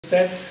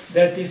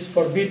that is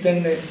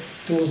forbidden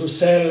to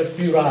sell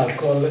pure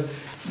alcohol,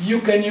 you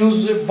can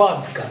use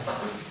vodka,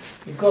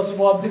 because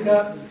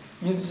vodka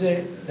is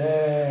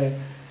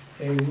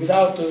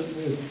without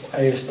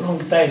a strong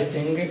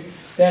tasting,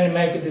 then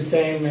make the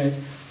same.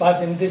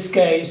 But in this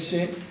case,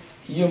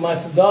 you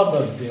must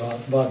double the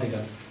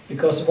vodka,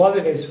 because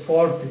vodka is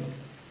 40,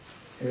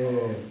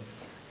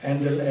 and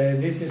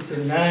this is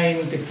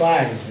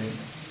 95.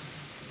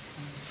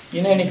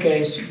 In any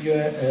case, you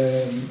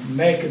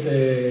make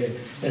the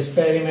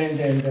experiment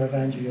and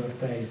arrange your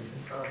taste.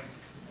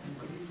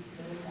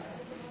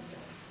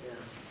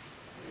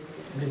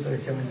 Visto che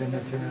siamo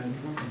internazionali.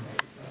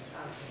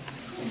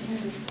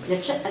 Do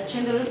you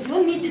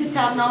want me to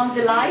turn on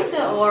the light,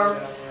 or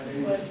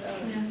do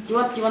you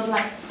want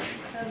light?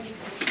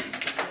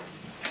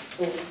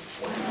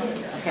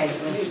 Okay.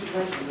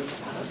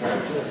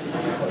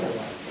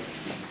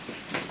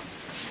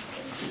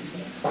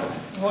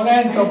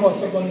 Volendo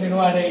posso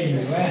continuare io,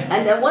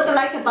 And what I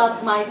like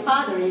about my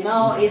father, you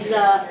know, is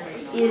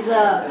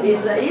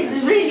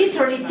it really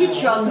literally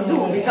teach you how to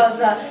do, because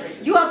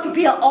you have to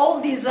peel all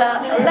these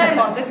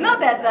lemons. It's not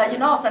that, you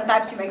know,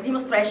 sometimes you make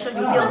demonstration,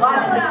 you peel one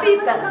and that's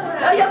it.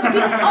 No, you have to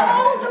peel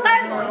all the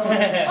lemons.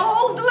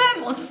 All the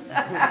lemons.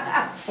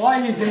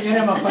 Poi gli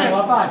insegneremo a fare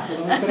la pasta,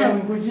 lo metteremo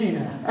in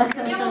cucina.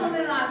 Andiamo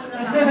dove va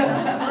sulla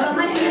pasta. Non l'ho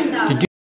mai spiegato.